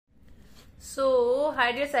So,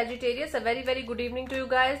 hi dear Sagittarius, a very good evening to you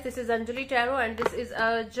guys. This is Anjali Tarot and this is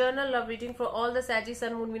a journal love reading for all the Saggy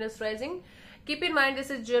Sun, Moon, Venus rising. Keep in mind this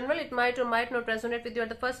is general, it might or might not resonate with you at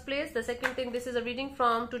the first place. The second thing, this is a reading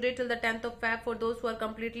from today till the 10th of Feb for those who are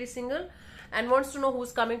completely single and wants to know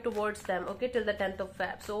who's coming towards them, okay, till the 10th of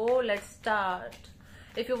Feb. So, let's start.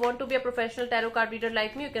 If you want to be a professional tarot card reader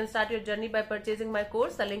like me, you can start your journey by purchasing my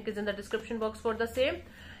course. The link is in the description box for the same.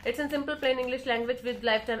 It's in simple plain English language with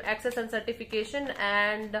lifetime access and certification.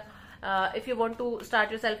 And if you want to start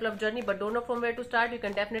your self-love journey but don't know from where to start, you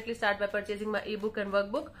can definitely start by purchasing my ebook and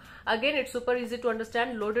workbook. Again, it's super easy to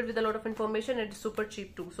understand, loaded with a lot of information, and it's super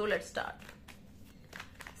cheap too. So let's start.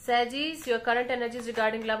 Saggies, your current energies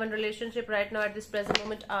regarding love and relationship right now at this present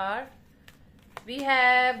moment are: we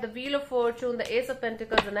have the Wheel of Fortune, the Ace of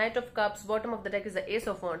Pentacles, the Knight of Cups. Bottom of the deck is the Ace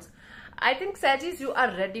of Wands. I think Saggies, you are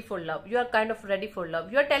ready for love. You are kind of ready for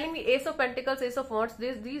love. You are telling me Ace of Pentacles, Ace of Wands.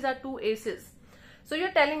 These are two aces. So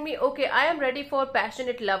you're telling me, okay, I am ready for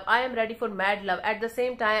passionate love. I am ready for mad love. At the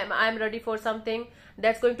same time, I am ready for something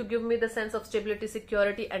that's going to give me the sense of stability,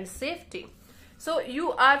 security, and safety. So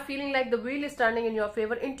you are feeling like the wheel is turning in your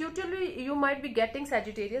favor. Intuitively, you might be getting,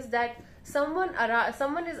 Sagittarius, that someone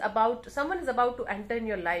is about to enter in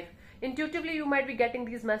your life. Intuitively, you might be getting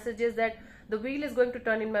these messages that the wheel is going to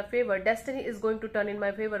turn in my favor. Destiny is going to turn in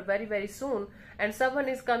my favor very soon, and someone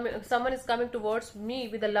is coming towards me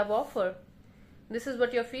with a love offer. This is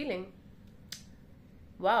what you're feeling.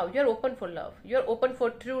 Wow, you're open for love. You're open for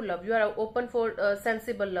true love. You are open for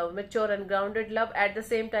sensible love, mature and grounded love, at the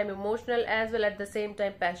same time emotional as well, at the same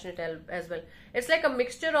time passionate as well. It's like a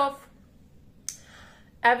mixture of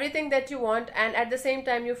everything that you want, and at the same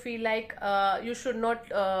time you feel like you should not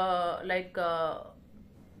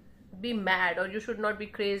be mad, or you should not be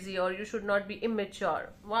crazy, or you should not be immature.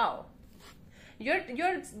 Wow, you're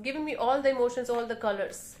giving me all the emotions, all the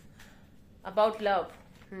colors about love.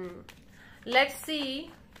 Let's see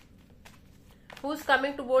who's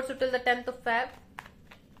coming towards you till the 10th of Feb.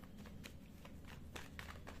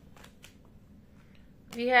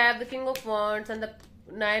 We have the King of Wands and the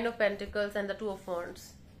Nine of Pentacles and the Two of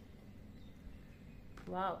Wands.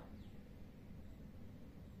 Wow.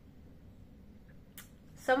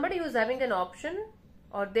 Somebody who's having an option,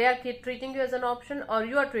 or they are treating you as an option, or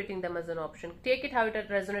you are treating them as an option. Take it how it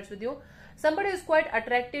resonates with you. Somebody is quite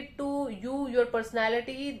attracted to you, your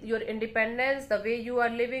personality, your independence, the way you are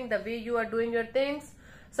living, the way you are doing your things.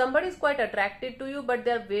 Somebody is quite attracted to you, but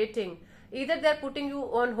they're waiting. Either they're putting you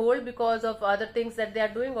on hold because of other things that they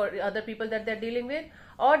are doing, or other people that they're dealing with,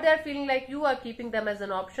 or they're feeling like you are keeping them as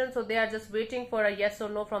an option, so they are just waiting for a yes or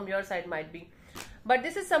no from your side, might be. But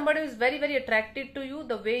this is somebody who is very attracted to you,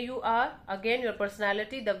 the way you are, again, your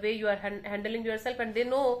personality, the way you are handling yourself, and they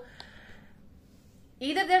know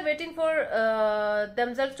either they're waiting for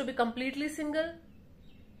themselves to be completely single,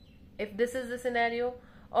 if this is the scenario,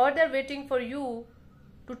 or they're waiting for you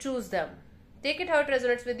to choose them. Take it how it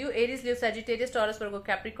resonates with you. Aries, Leo, Sagittarius, Taurus, Virgo,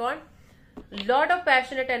 Capricorn. Lot of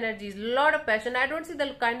passionate energies, lot of passion. I don't see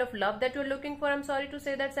the kind of love that you're looking for. I'm sorry to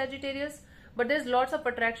say that, Sagittarius, but there's lots of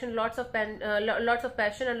attraction, lots of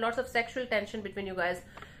passion, and lots of sexual tension between you guys.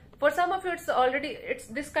 For some of you, it's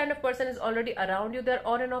this kind of person is already around you. They're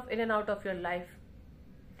on and off, in and out of your life.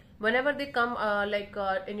 Whenever they come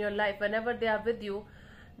in your life, whenever they are with you,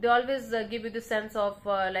 they always give you the sense of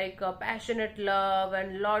passionate love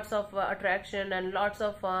and lots of attraction and lots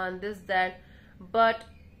of fun, this, that. But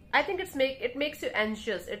I think it makes you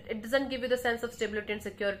anxious. It doesn't give you the sense of stability and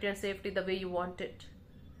security and safety the way you want it.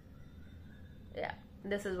 Yeah,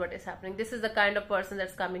 this is what is happening. This is the kind of person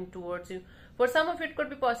that's coming towards you. For some of you, it could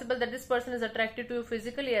be possible that this person is attracted to you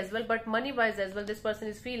physically as well, but money-wise as well. This person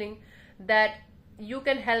is feeling that you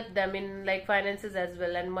can help them in like finances as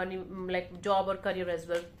well, and money, like job or career as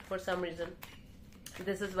well, for some reason.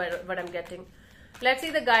 This is what I'm getting. Let's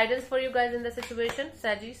see the guidance for you guys in the situation,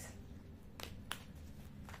 Saggies.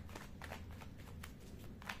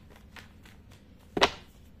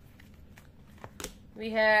 We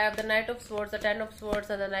have the Knight of Swords, the Ten of Swords,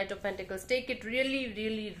 and the Knight of Pentacles. Take it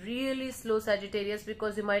really slow, Sagittarius,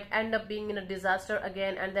 because you might end up being in a disaster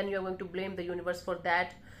again, and then you're going to blame the universe for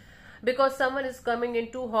that. Because someone is coming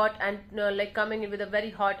in too hot and coming in with a very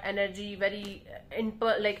hot energy, very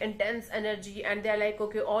intense energy, and they're like,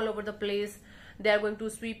 okay, all over the place. They are going to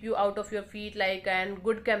sweep you out of your feet, and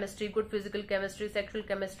good chemistry, good physical chemistry, sexual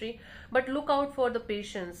chemistry. But look out for the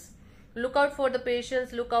patience. Look out for the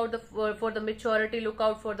patience, look out for the maturity, look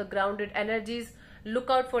out for the grounded energies, look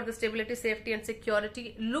out for the stability, safety, and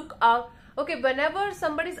security. Look out. Okay, whenever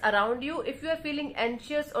somebody's around you, if you are feeling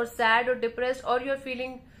anxious or sad or depressed, or you're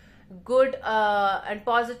feeling good and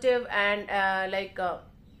positive and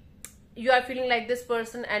you are feeling like this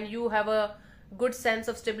person and you have a good sense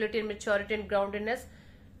of stability and maturity and groundedness,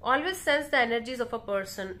 always sense the energies of a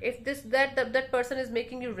person. If that person is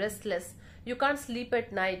making you restless, you can't sleep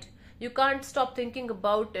at night, you can't stop thinking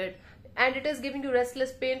about it, and it is giving you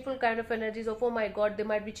restless, painful kind of energies of, oh my god, they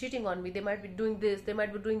might be cheating on me, they might be doing this, they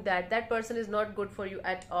might be doing that, that person is not good for you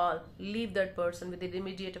at all. Leave that person with the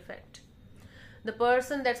immediate effect. The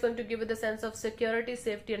person that's going to give you the sense of security,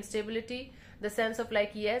 safety and stability, the sense of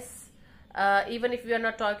like, yes, even if we are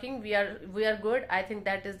not talking, we are good, I think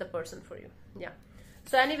that is the person for you. Yeah.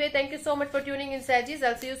 So anyway, thank you so much for tuning in, Sagis.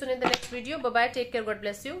 I'll see you soon in the next video. Bye bye, take care, God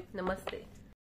bless you, namaste.